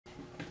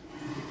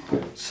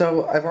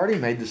So I've already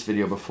made this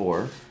video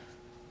before,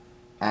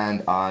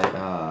 and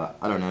I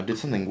don't know, did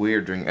something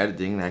weird during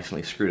editing and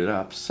accidentally screwed it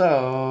up,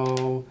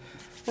 so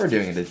we're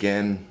doing it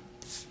again.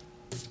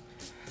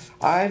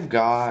 I've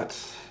got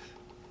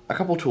a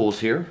couple tools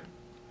here,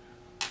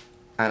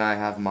 and I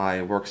have my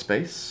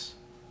workspace,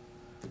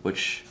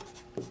 which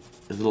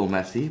is a little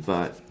messy,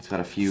 but it's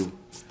got a few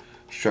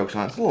strokes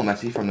on it. It's a little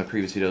messy from the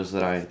previous videos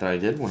that I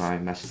did when I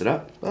messed it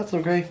up, but that's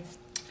okay.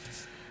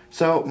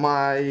 So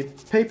my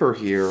paper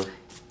here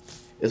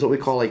is what we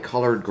call a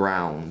colored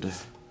ground.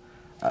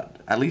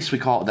 At least we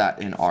call it that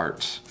in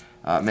art.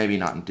 Maybe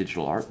not in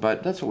digital art,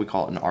 but that's what we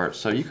call it in art.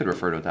 So you could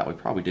refer to it that way,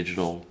 probably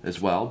digital as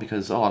well,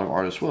 because a lot of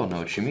artists will know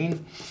what you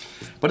mean.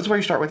 But it's where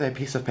you start with a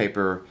piece of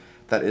paper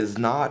that is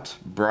not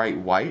bright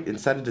white.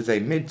 Instead it is a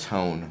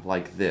mid-tone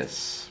like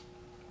this.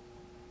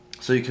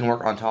 So you can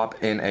work on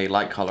top in a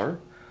light color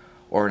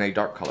or in a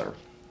dark color.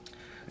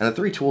 And the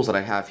three tools that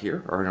I have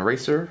here are an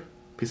eraser,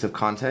 a piece of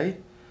conte,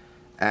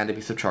 and a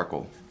piece of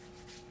charcoal.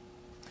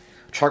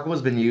 Charcoal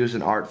has been used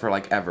in art for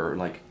like ever.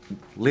 Like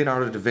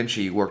Leonardo da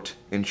Vinci worked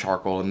in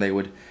charcoal, and they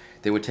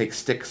would take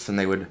sticks and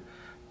they would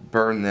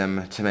burn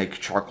them to make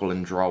charcoal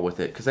and draw with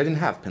it, because they didn't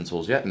have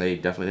pencils yet, and they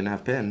definitely didn't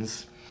have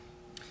pens.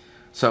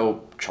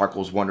 So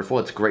charcoal is wonderful.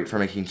 It's great for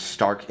making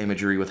stark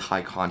imagery with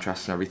high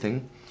contrast and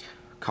everything.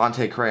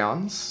 Conte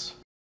crayons.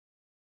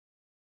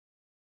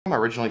 I'm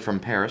originally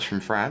from Paris, from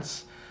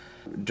France.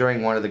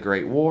 During one of the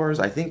Great Wars,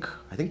 I think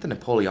the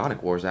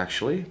Napoleonic Wars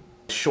actually,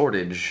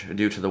 shortage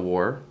due to the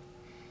war.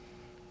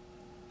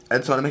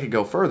 And so to make it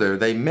go further,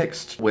 they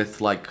mixed with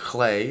like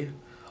clay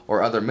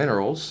or other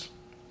minerals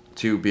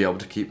to be able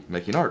to keep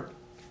making art.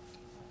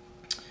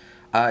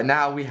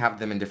 Now we have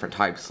them in different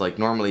types. Like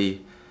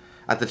normally,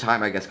 at the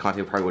time I guess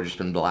Conte probably would have just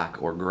been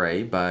black or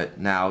gray, but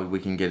now we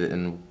can get it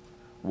in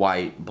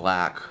white,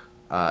 black,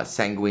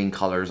 sanguine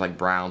colors like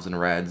browns and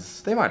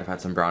reds. They might have had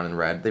some brown and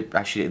red. They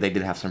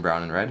did have some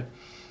brown and red,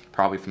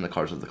 probably from the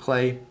colors of the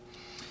clay.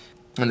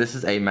 And this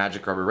is a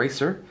magic rubber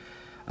eraser.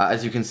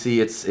 As you can see,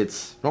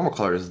 its normal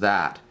color is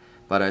that,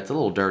 but it's a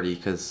little dirty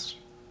because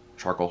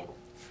charcoal.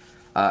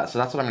 So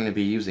that's what I'm going to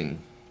be using.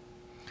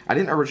 I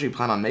didn't originally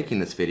plan on making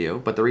this video,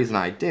 but the reason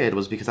I did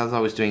was because as I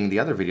was doing the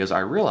other videos, I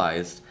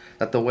realized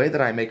that the way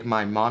that I make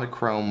my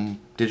monochrome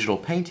digital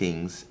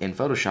paintings in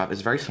Photoshop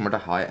is very similar to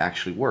how I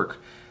actually work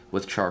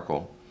with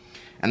charcoal.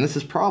 And this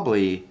is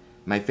probably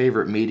my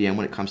favorite medium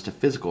when it comes to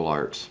physical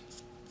art.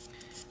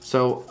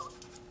 So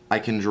I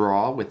can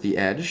draw with the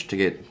edge to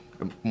get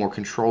a more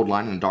controlled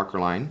line and a darker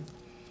line.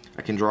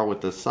 I can draw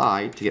with the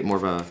side to get more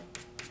of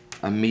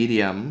a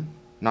medium,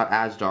 not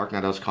as dark,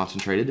 not as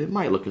concentrated. It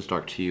might look as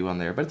dark to you on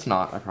there, but it's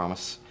not, I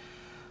promise.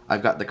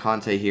 I've got the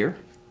conte here,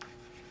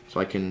 so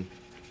I can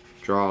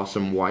draw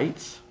some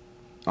whites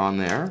on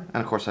there,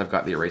 and of course I've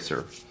got the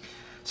eraser.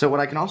 So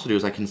what I can also do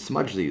is I can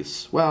smudge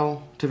these,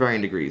 well, to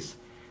varying degrees.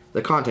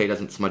 The conte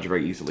doesn't smudge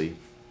very easily.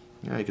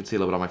 Yeah, you can see a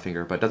little bit on my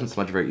finger, but it doesn't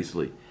smudge very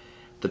easily.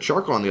 The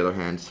charcoal, on the other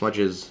hand,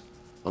 smudges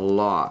a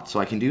lot, so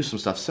I can do some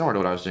stuff similar to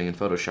what I was doing in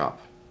Photoshop.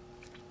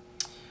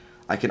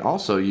 I can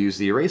also use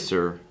the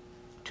eraser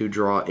to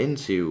draw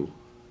into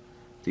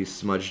these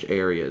smudged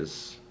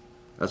areas,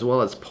 as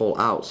well as pull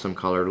out some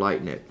color,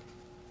 lighten it.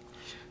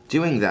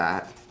 Doing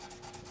that,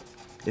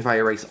 if I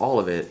erase all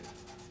of it,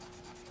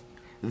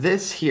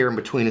 this here in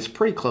between is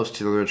pretty close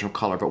to the original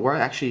color, but where I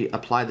actually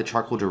apply the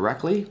charcoal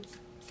directly,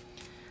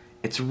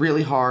 it's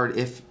really hard,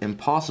 if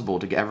impossible,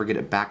 to ever get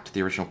it back to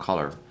the original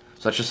color.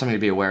 So that's just something to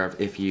be aware of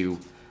if you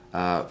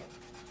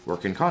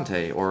work in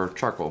conte or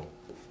charcoal,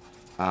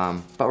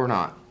 but we're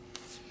not.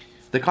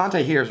 The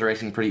conte here is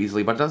erasing pretty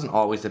easily, but it doesn't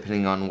always,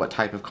 depending on what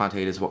type of conte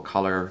it is, what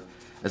color,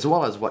 as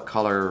well as what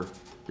color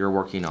you're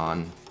working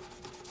on.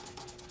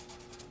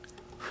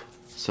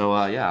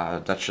 So yeah,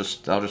 that'll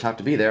just have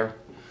to be there.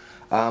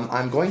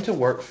 I'm going to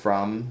work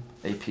from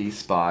a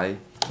piece by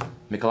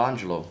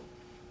Michelangelo.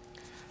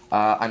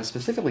 I'm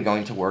specifically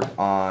going to work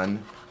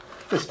on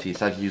this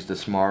piece. I've used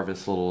this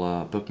marvelous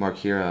little bookmark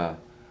here, a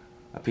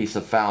piece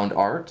of found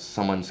art.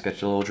 Someone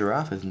sketched a little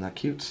giraffe, isn't that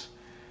cute?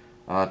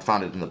 I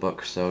found it in the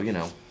book, so you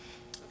know.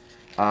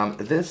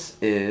 This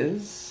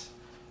is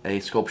a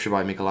sculpture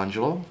by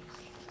Michelangelo,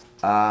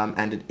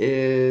 and it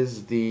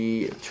is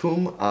the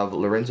tomb of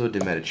Lorenzo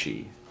de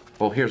Medici.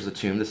 Well, here's the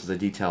tomb. This is a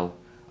detail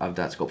of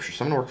that sculpture.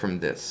 So I'm going to work from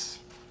this.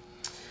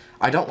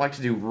 I don't like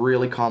to do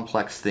really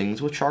complex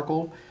things with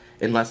charcoal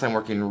unless I'm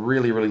working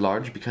really, really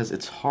large, because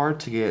it's hard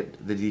to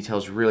get the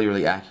details really,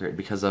 really accurate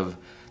because of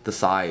the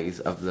size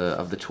of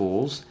the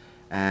tools,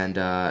 and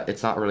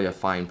it's not really a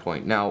fine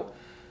point. Now,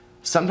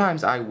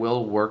 sometimes I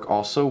will work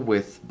also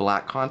with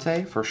black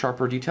conte for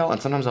sharper detail,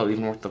 and sometimes I'll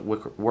even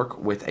work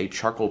with a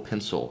charcoal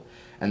pencil,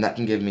 and that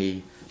can give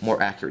me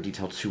more accurate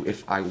detail too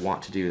if I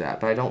want to do that,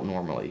 but I don't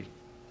normally.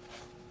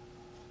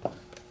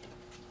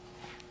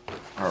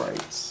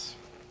 Alright.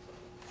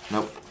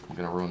 Nope, I'm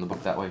gonna ruin the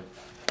book that way.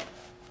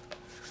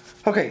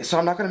 Okay, so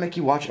I'm not gonna make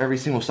you watch every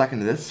single second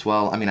of this.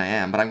 Well, I mean I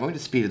am, but I'm going to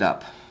speed it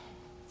up.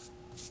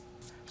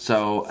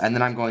 So, and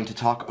then I'm going to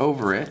talk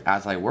over it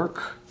as I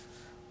work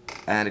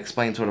and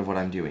explain sort of what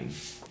I'm doing.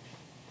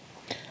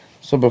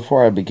 So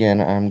before I begin,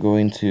 I'm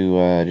going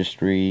to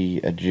just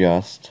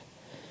readjust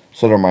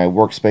sort of my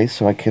workspace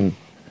so I can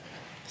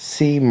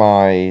see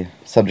my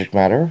subject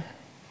matter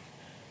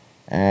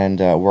and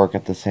work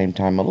at the same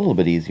time a little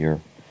bit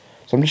easier.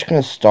 So I'm just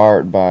going to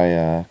start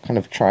by kind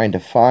of trying to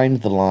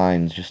find the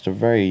lines, just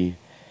a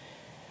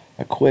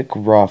quick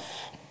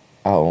rough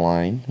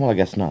outline. Well, I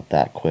guess not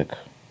that quick.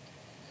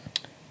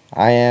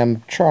 I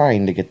am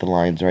trying to get the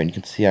lines right. You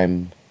can see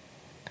I'm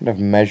kind of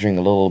measuring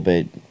a little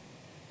bit.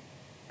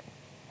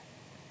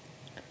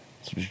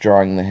 So just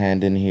drawing the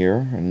hand in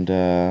here, and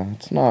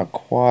it's not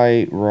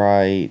quite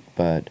right,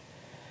 but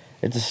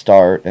it's a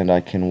start, and I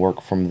can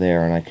work from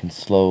there, and I can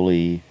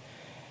slowly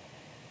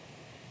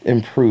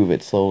improve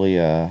it, slowly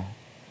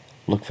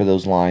look for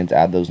those lines,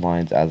 add those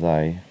lines as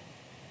I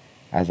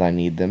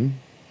need them.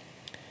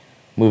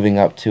 Moving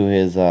up to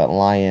his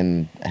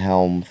lion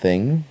helm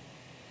thing.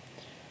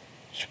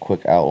 Just a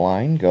quick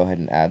outline. Go ahead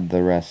and add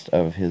the rest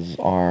of his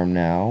arm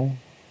now.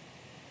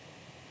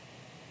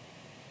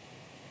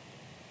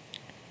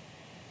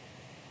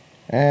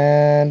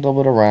 And a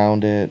little bit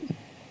around it,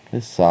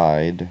 his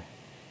side.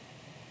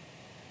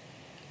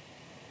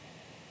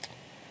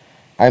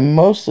 I'm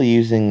mostly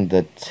using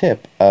the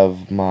tip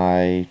of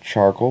my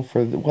charcoal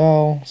for the,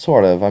 well,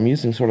 sort of. I'm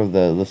using sort of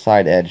the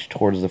side edge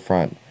towards the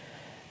front.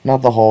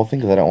 Not the whole thing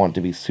because I don't want it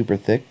to be super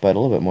thick, but a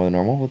little bit more than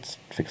normal. Let's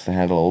fix the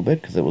handle a little bit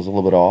because it was a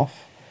little bit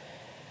off.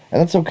 And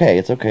that's okay.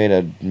 It's okay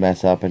to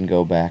mess up and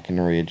go back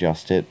and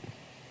readjust it.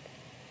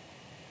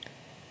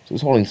 So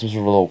it's holding some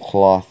sort of a little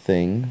cloth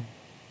thing.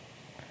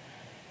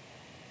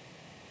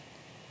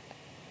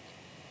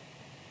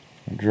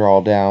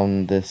 Draw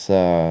down this,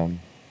 I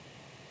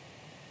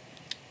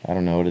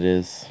don't know what it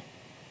is.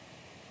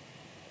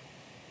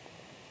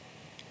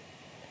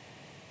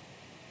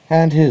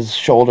 And his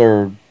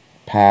shoulder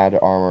pad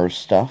armor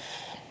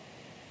stuff.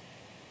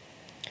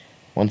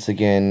 Once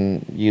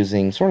again,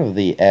 using sort of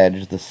the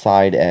edge, the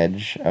side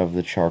edge of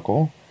the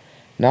charcoal.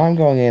 Now I'm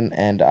going in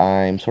and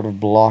I'm sort of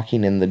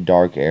blocking in the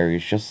dark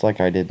areas just like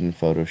I did in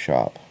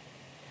Photoshop.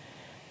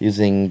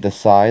 Using the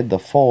side, the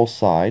full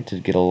side,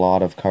 to get a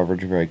lot of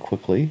coverage very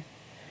quickly.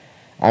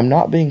 I'm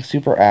not being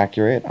super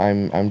accurate.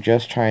 I'm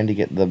just trying to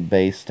get the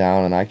base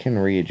down, and I can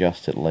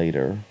readjust it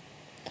later.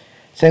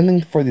 Same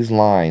thing for these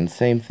lines,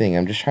 same thing.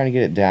 I'm just trying to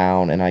get it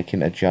down, and I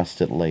can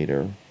adjust it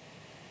later.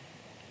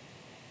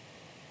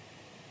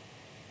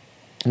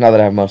 Now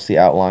that I have most of the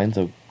outlines,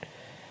 I'll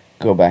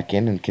go back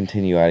in and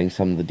continue adding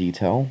some of the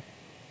detail.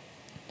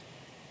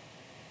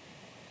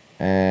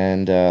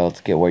 And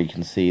let's get where you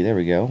can see. There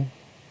we go.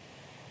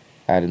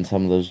 Add in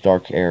some of those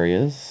dark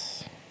areas.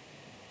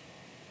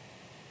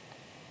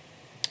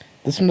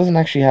 This one doesn't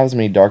actually have as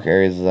many dark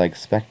areas as I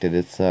expected.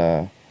 It's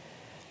a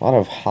lot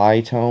of high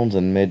tones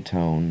and mid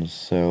tones,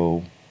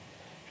 so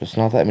just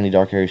not that many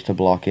dark areas to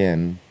block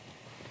in.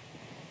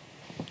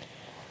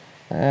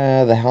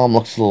 The helm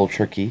looks a little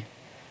tricky,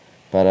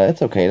 but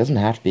it's okay. It doesn't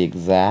have to be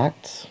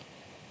exact.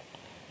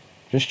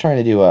 Just trying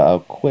to do a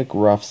quick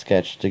rough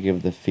sketch to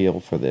give the feel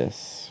for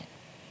this.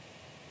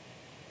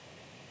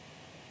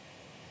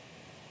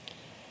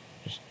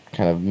 Just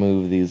kind of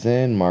move these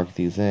in, mark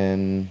these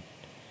in.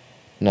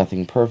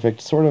 Nothing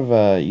perfect, sort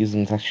of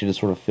using this actually to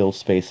sort of fill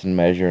space and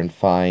measure and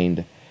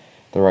find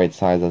the right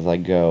size as I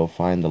go,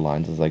 find the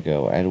lines as I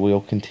go, and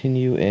we'll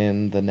continue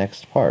in the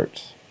next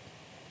part.